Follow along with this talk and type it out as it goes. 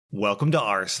Welcome to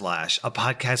r/, a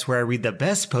podcast where I read the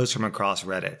best posts from across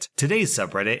Reddit. Today's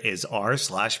subreddit is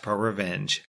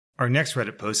r/Prorevenge. Our next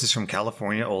Reddit post is from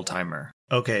California Oldtimer.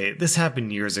 Okay, this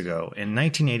happened years ago, in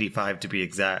 1985 to be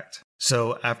exact.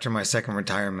 So after my second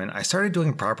retirement, I started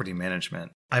doing property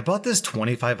management. I bought this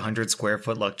 2,500 square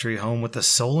foot luxury home with the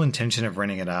sole intention of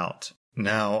renting it out.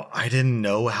 Now, I didn't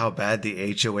know how bad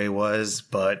the HOA was,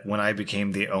 but when I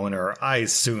became the owner, I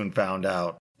soon found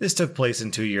out. This took place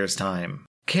in 2 years' time.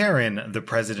 Karen, the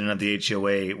president of the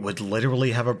HOA, would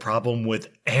literally have a problem with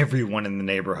everyone in the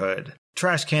neighborhood.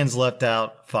 Trash cans left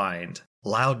out, fined.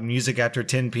 Loud music after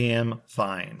 10 p.m.,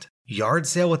 fined. Yard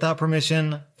sale without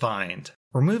permission, fined.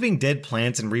 Removing dead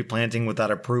plants and replanting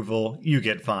without approval, you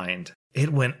get fined.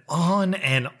 It went on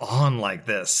and on like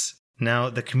this. Now,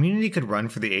 the community could run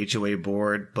for the HOA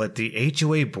board, but the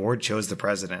HOA board chose the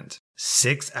president.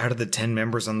 6 out of the 10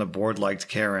 members on the board liked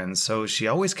Karen, so she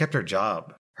always kept her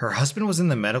job. Her husband was in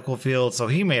the medical field, so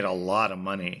he made a lot of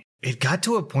money. It got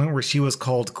to a point where she was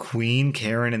called Queen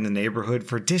Karen in the neighborhood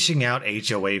for dishing out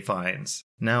HOA fines.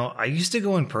 Now, I used to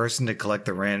go in person to collect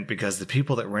the rent because the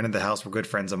people that rented the house were good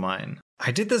friends of mine. I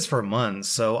did this for months,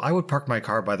 so I would park my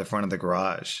car by the front of the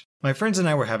garage. My friends and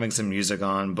I were having some music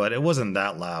on, but it wasn't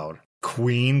that loud.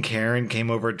 Queen Karen came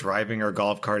over driving her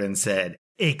golf cart and said,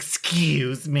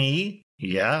 "Excuse me?"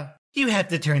 "Yeah?" "You have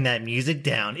to turn that music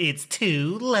down, it's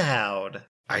too loud."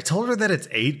 I told her that it's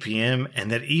 8 p.m. and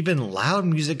that even loud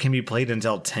music can be played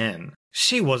until 10.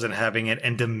 She wasn't having it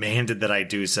and demanded that I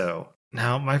do so.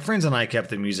 Now, my friends and I kept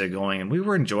the music going and we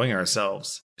were enjoying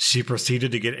ourselves. She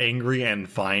proceeded to get angry and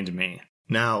fined me.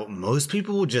 Now, most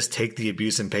people will just take the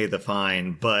abuse and pay the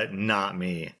fine, but not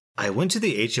me. I went to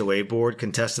the HOA board,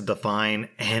 contested the fine,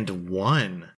 and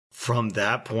won. From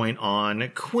that point on,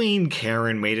 Queen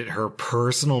Karen made it her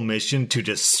personal mission to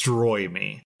destroy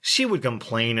me. She would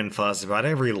complain and fuss about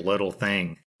every little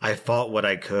thing. I fought what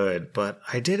I could, but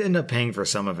I did end up paying for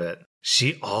some of it.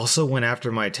 She also went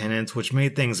after my tenants, which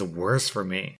made things worse for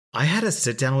me. I had to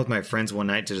sit down with my friends one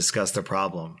night to discuss the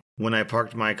problem. When I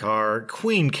parked my car,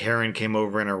 Queen Karen came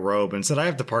over in a robe and said I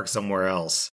have to park somewhere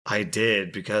else. I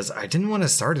did because I didn't want to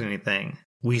start anything.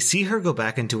 We see her go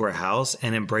back into her house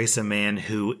and embrace a man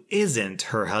who isn't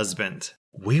her husband.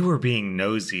 We were being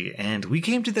nosy, and we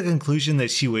came to the conclusion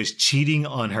that she was cheating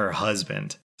on her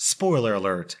husband. Spoiler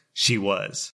alert, she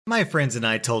was. My friends and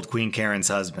I told Queen Karen's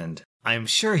husband. I'm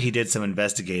sure he did some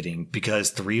investigating, because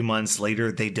 3 months later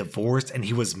they divorced and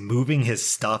he was moving his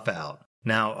stuff out.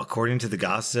 Now, according to the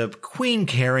gossip, Queen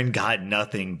Karen got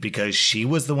nothing because she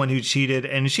was the one who cheated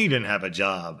and she didn't have a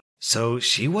job. So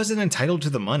she wasn't entitled to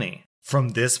the money. From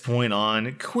this point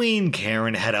on, Queen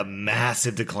Karen had a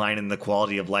massive decline in the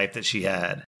quality of life that she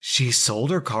had. She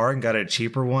sold her car and got a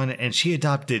cheaper one, and she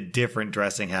adopted different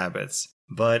dressing habits.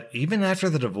 But even after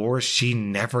the divorce, she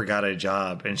never got a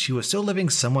job, and she was still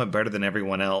living somewhat better than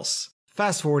everyone else.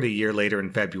 Fast forward a year later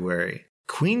in February.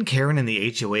 Queen Karen and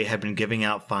the HOA had been giving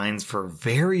out fines for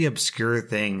very obscure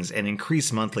things and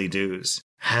increased monthly dues.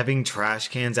 Having trash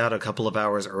cans out a couple of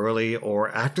hours early or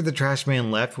after the trash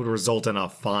man left would result in a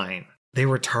fine. They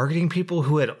were targeting people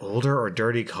who had older or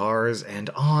dirty cars and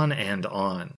on and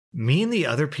on. Me and the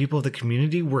other people of the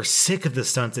community were sick of the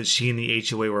stunts that she and the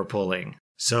HOA were pulling.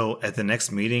 So at the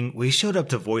next meeting, we showed up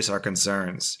to voice our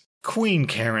concerns. Queen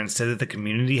Karen said that the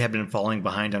community had been falling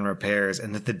behind on repairs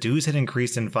and that the dues had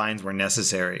increased and fines were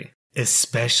necessary,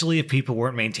 especially if people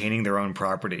weren't maintaining their own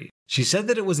property. She said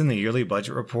that it was in the yearly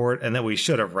budget report and that we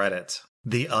should have read it.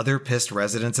 The other pissed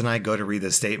residents and I go to read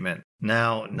the statement.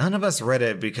 Now, none of us read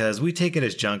it because we take it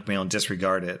as junk mail and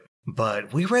disregard it.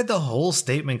 But we read the whole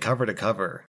statement cover to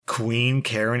cover. Queen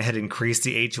Karen had increased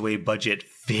the HOA budget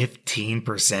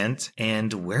 15%,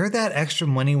 and where that extra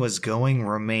money was going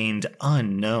remained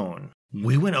unknown.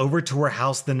 We went over to her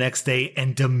house the next day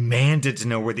and demanded to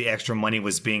know where the extra money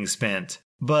was being spent,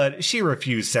 but she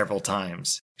refused several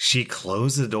times. She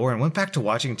closed the door and went back to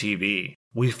watching TV.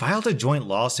 We filed a joint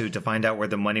lawsuit to find out where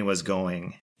the money was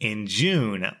going. In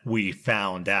June, we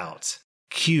found out.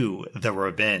 Cue the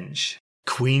revenge.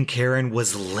 Queen Karen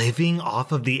was living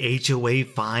off of the HOA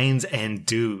fines and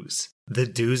dues. The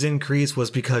dues increase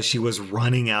was because she was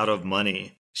running out of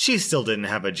money. She still didn't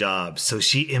have a job, so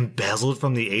she embezzled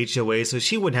from the HOA so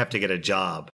she wouldn't have to get a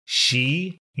job.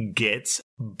 She gets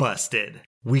busted.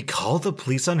 We called the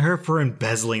police on her for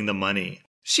embezzling the money.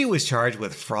 She was charged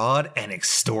with fraud and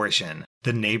extortion.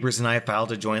 The neighbors and I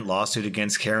filed a joint lawsuit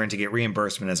against Karen to get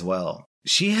reimbursement as well.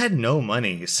 She had no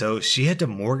money, so she had to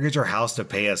mortgage her house to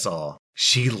pay us all.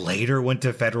 She later went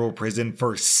to federal prison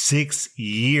for 6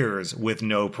 years with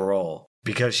no parole.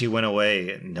 Because she went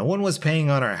away, no one was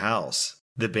paying on our house.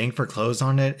 The bank foreclosed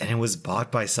on it and it was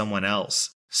bought by someone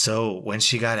else. So when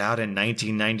she got out in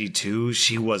 1992,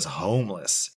 she was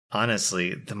homeless.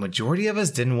 Honestly, the majority of us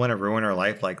didn't want to ruin her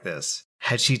life like this.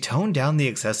 Had she toned down the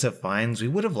excessive fines, we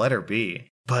would have let her be.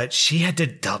 But she had to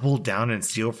double down and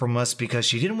steal from us because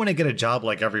she didn't want to get a job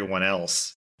like everyone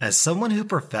else. As someone who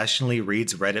professionally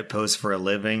reads Reddit posts for a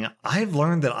living, I've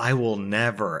learned that I will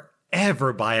never,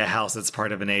 ever buy a house that's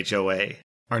part of an HOA.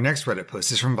 Our next Reddit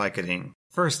post is from Vicoding.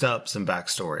 First up, some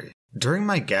backstory. During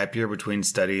my gap year between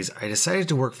studies, I decided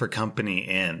to work for Company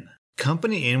Inn.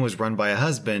 Company Inn was run by a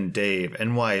husband, Dave,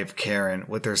 and wife, Karen,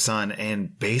 with their son,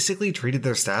 and basically treated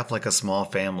their staff like a small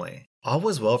family. All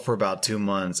was well for about 2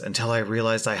 months until I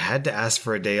realized I had to ask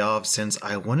for a day off since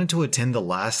I wanted to attend the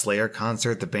last Slayer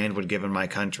concert the band would give in my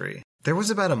country. There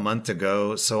was about a month to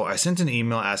go, so I sent an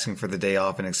email asking for the day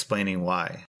off and explaining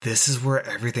why. This is where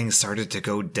everything started to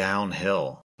go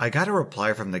downhill. I got a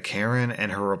reply from the Karen,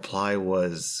 and her reply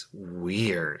was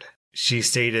weird. She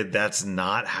stated that's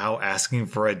not how asking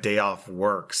for a day off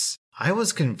works. I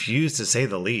was confused to say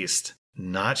the least.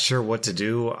 Not sure what to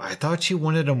do. I thought she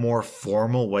wanted a more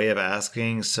formal way of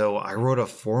asking, so I wrote a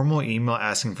formal email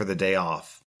asking for the day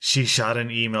off. She shot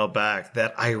an email back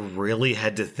that I really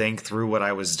had to think through what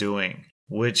I was doing,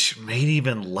 which made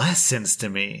even less sense to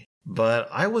me. But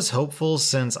I was hopeful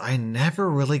since I never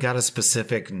really got a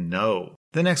specific no.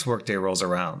 The next workday rolls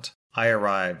around. I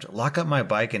arrived, lock up my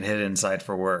bike, and headed inside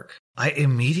for work. I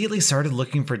immediately started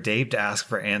looking for Dave to ask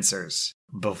for answers.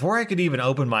 Before I could even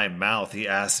open my mouth, he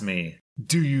asked me,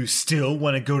 "Do you still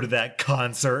want to go to that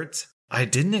concert?" I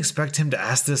didn't expect him to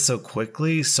ask this so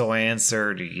quickly, so I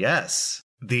answered yes.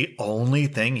 The only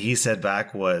thing he said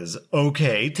back was,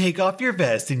 "Okay, take off your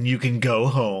vest and you can go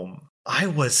home." I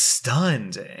was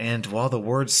stunned, and while the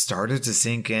words started to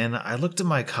sink in, I looked at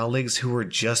my colleagues who were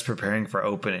just preparing for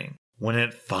opening. When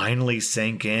it finally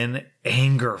sank in,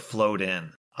 anger flowed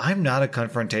in. I'm not a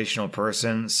confrontational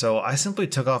person, so I simply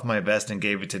took off my vest and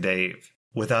gave it to Dave.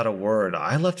 Without a word,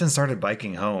 I left and started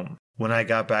biking home. When I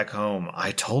got back home,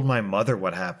 I told my mother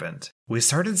what happened. We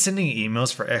started sending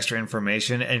emails for extra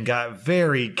information and got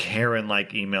very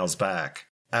Karen-like emails back.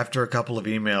 After a couple of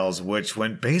emails, which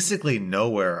went basically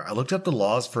nowhere, I looked up the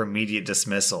laws for immediate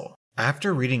dismissal.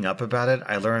 After reading up about it,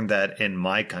 I learned that in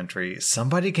my country,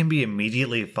 somebody can be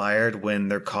immediately fired when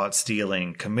they're caught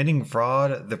stealing, committing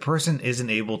fraud, the person isn't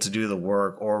able to do the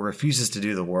work, or refuses to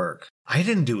do the work. I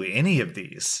didn't do any of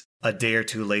these. A day or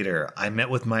two later, I met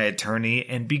with my attorney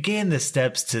and began the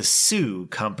steps to sue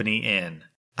Company Inn.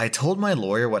 I told my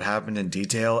lawyer what happened in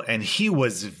detail, and he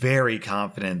was very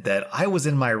confident that I was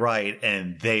in my right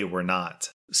and they were not.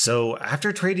 So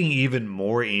after trading even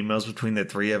more emails between the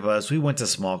three of us, we went to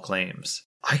small claims.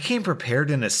 I came prepared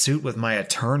in a suit with my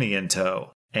attorney in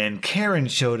tow, and Karen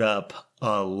showed up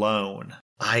alone.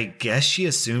 I guess she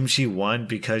assumed she won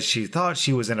because she thought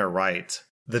she was in her right.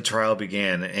 The trial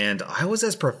began, and I was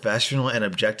as professional and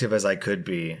objective as I could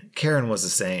be. Karen was the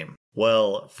same.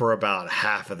 Well, for about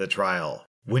half of the trial.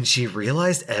 When she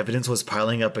realized evidence was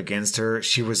piling up against her,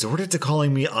 she resorted to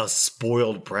calling me a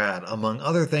spoiled brat, among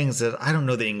other things that I don't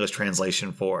know the English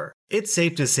translation for. It's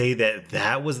safe to say that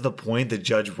that was the point the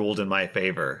judge ruled in my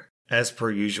favor. As per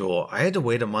usual, I had to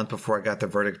wait a month before I got the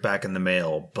verdict back in the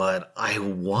mail, but I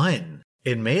won.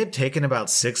 It may have taken about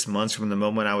 6 months from the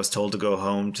moment I was told to go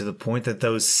home to the point that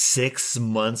those 6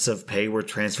 months of pay were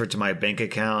transferred to my bank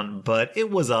account, but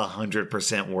it was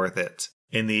 100% worth it.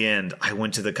 In the end, I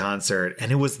went to the concert,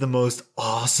 and it was the most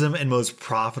awesome and most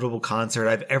profitable concert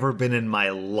I've ever been in my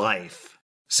life.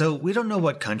 So we don't know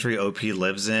what country OP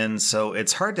lives in, so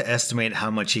it's hard to estimate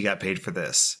how much he got paid for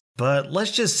this. But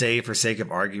let's just say, for sake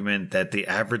of argument, that the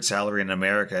average salary in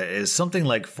America is something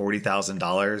like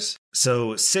 $40,000.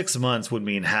 So 6 months would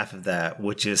mean half of that,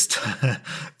 which is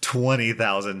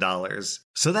 $20,000.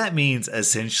 So that means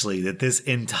essentially that this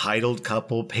entitled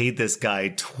couple paid this guy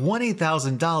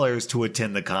 $20,000 to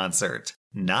attend the concert.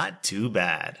 Not too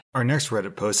bad. Our next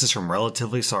Reddit post is from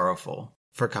Relatively Sorrowful.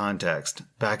 For context,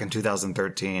 back in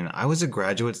 2013, I was a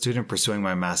graduate student pursuing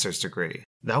my master's degree.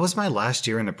 That was my last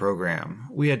year in the program.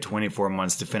 We had 24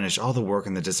 months to finish all the work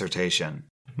in the dissertation.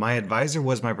 My advisor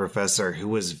was my professor, who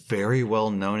was very well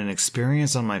known and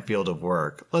experienced on my field of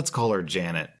work. Let's call her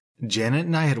Janet. Janet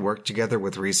and I had worked together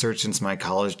with research since my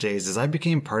college days as I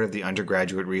became part of the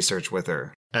undergraduate research with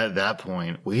her. At that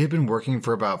point, we had been working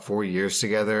for about 4 years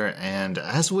together, and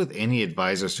as with any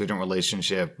advisor-student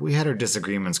relationship, we had our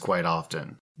disagreements quite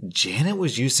often. Janet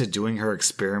was used to doing her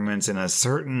experiments in a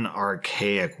certain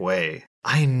archaic way.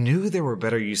 I knew there were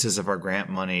better uses of our grant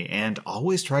money and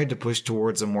always tried to push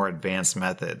towards a more advanced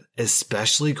method,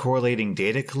 especially correlating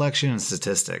data collection and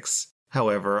statistics.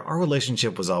 However, our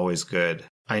relationship was always good.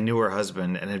 I knew her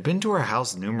husband and had been to her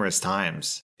house numerous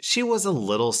times. She was a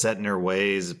little set in her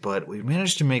ways, but we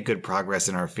managed to make good progress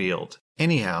in our field.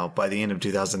 Anyhow, by the end of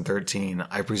 2013,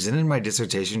 I presented my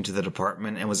dissertation to the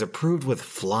department and was approved with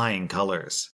flying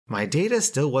colors. My data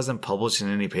still wasn't published in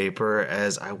any paper,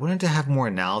 as I wanted to have more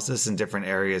analysis in different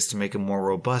areas to make a more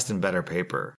robust and better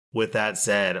paper. With that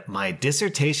said, my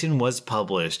dissertation was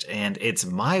published, and it's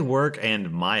my work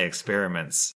and my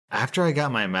experiments. After I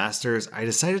got my master's, I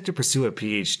decided to pursue a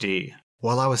PhD.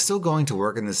 While I was still going to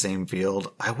work in the same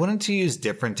field, I wanted to use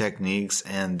different techniques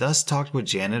and thus talked with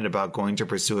Janet about going to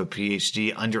pursue a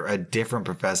PhD under a different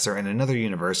professor in another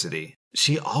university.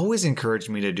 She always encouraged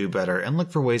me to do better and look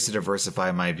for ways to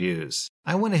diversify my views.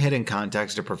 I went ahead and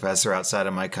contacted a professor outside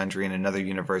of my country in another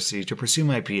university to pursue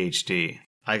my PhD.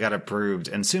 I got approved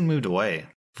and soon moved away.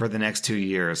 For the next 2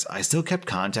 years, I still kept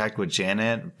contact with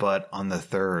Janet, but on the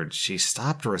third, she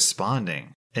stopped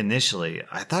responding. Initially,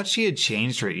 I thought she had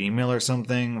changed her email or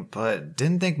something, but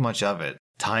didn't think much of it.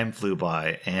 Time flew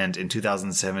by, and in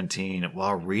 2017,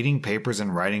 while reading papers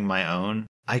and writing my own,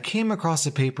 I came across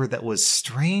a paper that was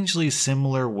strangely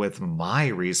similar with my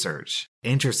research.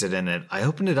 Interested in it, I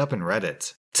opened it up and read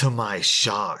it. To my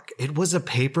shock, it was a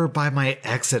paper by my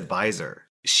ex-advisor.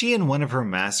 She and one of her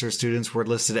master's students were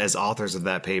listed as authors of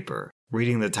that paper.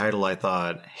 Reading the title, I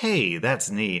thought, hey,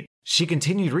 that's neat. She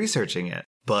continued researching it.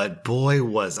 But boy,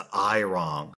 was I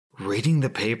wrong. Reading the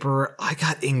paper, I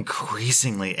got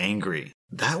increasingly angry.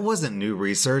 That wasn't new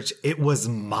research, it was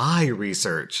my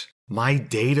research. My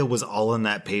data was all in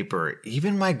that paper,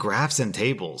 even my graphs and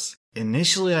tables.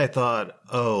 Initially, I thought,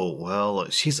 oh, well,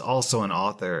 she's also an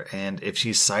author, and if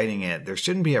she's citing it, there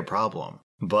shouldn't be a problem.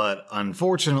 But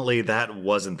unfortunately, that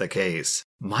wasn't the case.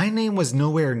 My name was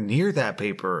nowhere near that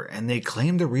paper, and they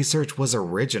claimed the research was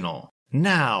original.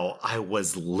 Now, I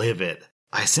was livid.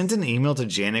 I sent an email to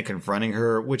Janet confronting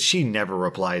her, which she never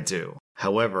replied to.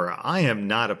 However, I am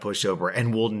not a pushover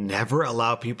and will never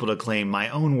allow people to claim my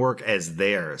own work as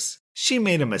theirs. She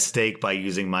made a mistake by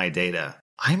using my data.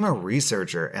 I'm a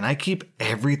researcher, and I keep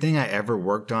everything I ever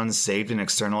worked on saved in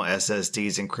external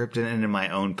SSDs encrypted and in my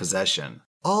own possession.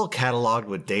 All cataloged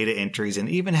with data entries, and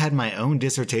even had my own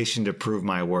dissertation to prove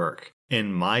my work.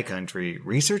 In my country,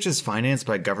 research is financed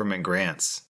by government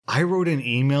grants. I wrote an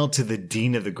email to the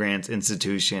dean of the grants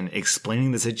institution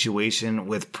explaining the situation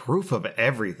with proof of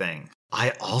everything.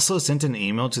 I also sent an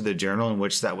email to the journal in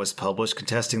which that was published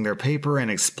contesting their paper and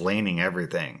explaining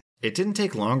everything. It didn't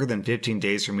take longer than 15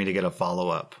 days for me to get a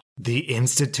follow-up. The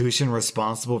institution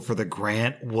responsible for the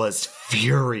grant was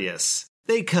furious.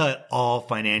 They cut all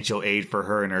financial aid for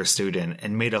her and her student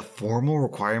and made a formal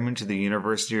requirement to the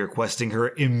university requesting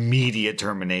her immediate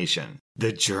termination.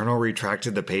 The journal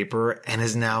retracted the paper and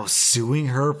is now suing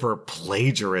her for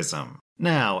plagiarism.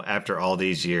 Now, after all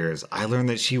these years, I learned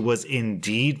that she was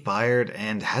indeed fired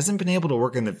and hasn't been able to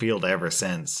work in the field ever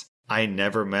since. I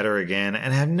never met her again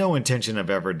and have no intention of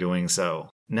ever doing so.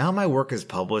 Now my work is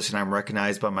published and I'm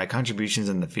recognized by my contributions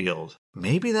in the field.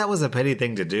 Maybe that was a petty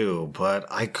thing to do, but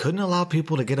I couldn't allow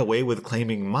people to get away with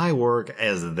claiming my work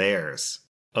as theirs.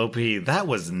 OP, that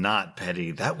was not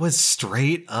petty, that was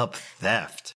straight up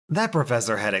theft. That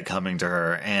professor had it coming to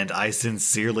her, and I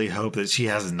sincerely hope that she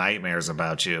has nightmares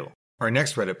about you. Our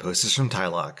next Reddit post is from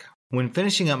Tylok. When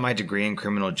finishing up my degree in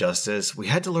criminal justice, we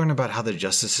had to learn about how the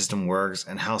justice system works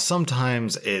and how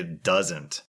sometimes it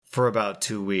doesn't. For about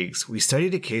 2 weeks, we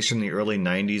studied a case from the early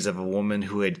 90s of a woman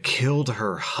who had killed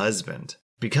her husband.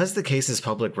 Because the case is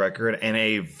public record and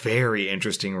a very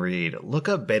interesting read, look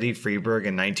up Betty Freeberg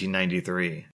in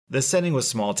 1993. The setting was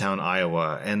small-town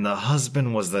Iowa, and the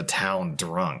husband was the town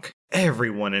drunk.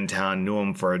 Everyone in town knew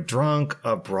him for a drunk,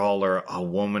 a brawler, a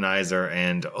womanizer,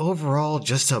 and overall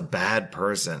just a bad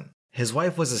person. His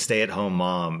wife was a stay-at-home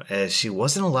mom, as she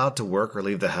wasn't allowed to work or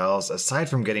leave the house aside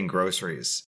from getting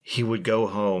groceries. He would go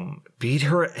home, beat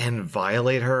her and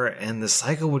violate her, and the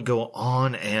cycle would go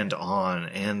on, and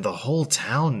the whole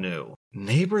town knew.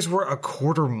 Neighbors were a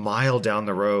quarter mile down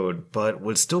the road, but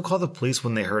would still call the police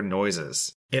when they heard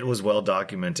noises. It was well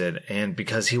documented, and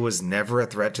because he was never a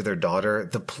threat to their daughter,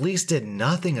 the police did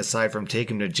nothing aside from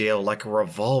take him to jail like a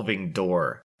revolving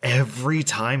door. Every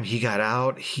time he got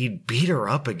out, he'd beat her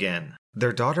up again.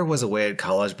 Their daughter was away at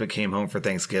college but came home for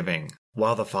Thanksgiving.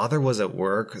 While the father was at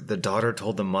work, the daughter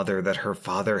told the mother that her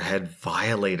father had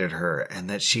violated her and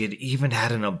that she had even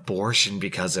had an abortion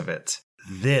because of it.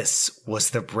 This was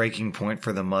the breaking point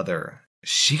for the mother.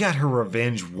 She got her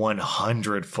revenge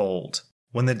 100-fold.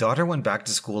 When the daughter went back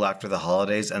to school after the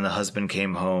holidays and the husband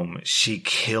came home, she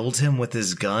killed him with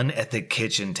his gun at the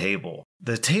kitchen table.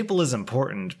 The table is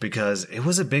important because it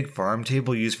was a big farm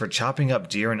table used for chopping up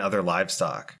deer and other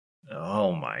livestock.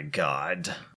 Oh my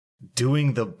god.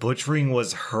 Doing the butchering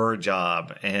was her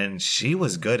job, and she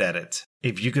was good at it.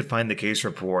 If you could find the case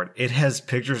report, it has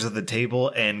pictures of the table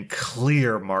and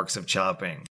clear marks of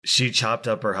chopping. She chopped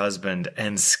up her husband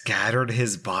and scattered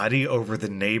his body over the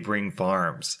neighboring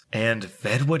farms, and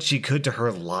fed what she could to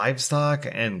her livestock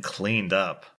and cleaned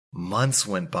up. Months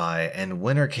went by, and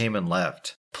winter came and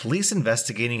left. Police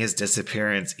investigating his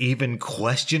disappearance even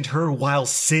questioned her while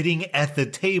sitting at the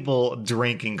table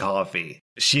drinking coffee.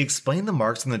 She explained the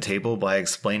marks on the table by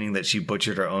explaining that she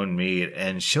butchered her own meat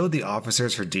and showed the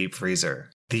officers her deep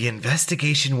freezer. The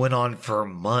investigation went on for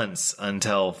months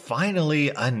until finally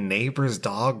a neighbor's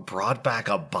dog brought back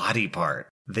a body part.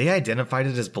 They identified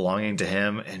it as belonging to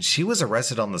him, and she was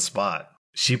arrested on the spot.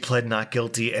 She pled not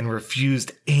guilty and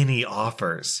refused any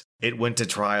offers. It went to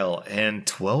trial, and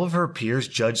 12 of her peers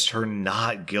judged her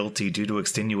not guilty due to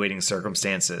extenuating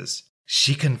circumstances.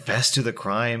 She confessed to the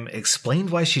crime, explained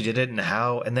why she did it and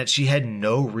how, and that she had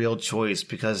no real choice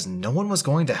because no one was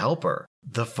going to help her.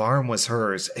 The farm was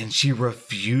hers, and she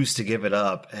refused to give it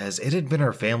up as it had been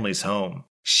her family's home.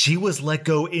 She was let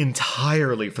go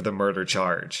entirely for the murder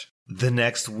charge. The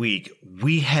next week,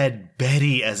 we had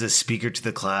Betty as a speaker to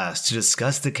the class to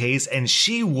discuss the case, and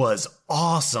she was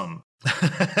awesome.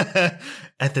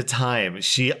 At the time,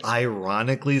 she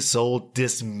ironically sold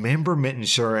dismemberment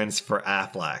insurance for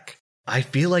Aflac. I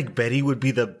feel like Betty would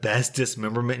be the best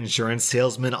dismemberment insurance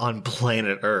salesman on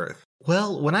planet Earth.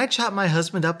 Well, when I chopped my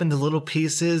husband up into little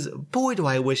pieces, boy do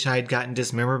I wish I had gotten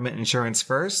dismemberment insurance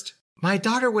first. My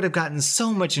daughter would have gotten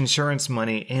so much insurance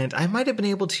money, and I might have been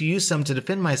able to use some to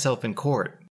defend myself in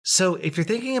court. So if you're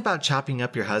thinking about chopping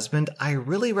up your husband, I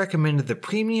really recommend the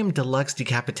Premium Deluxe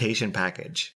Decapitation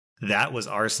Package. That was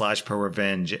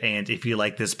r/Prorevenge, and if you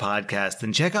like this podcast,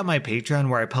 then check out my Patreon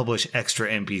where I publish extra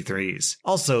MP3s.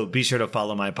 Also, be sure to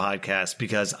follow my podcast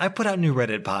because I put out new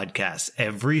Reddit podcasts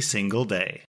every single day.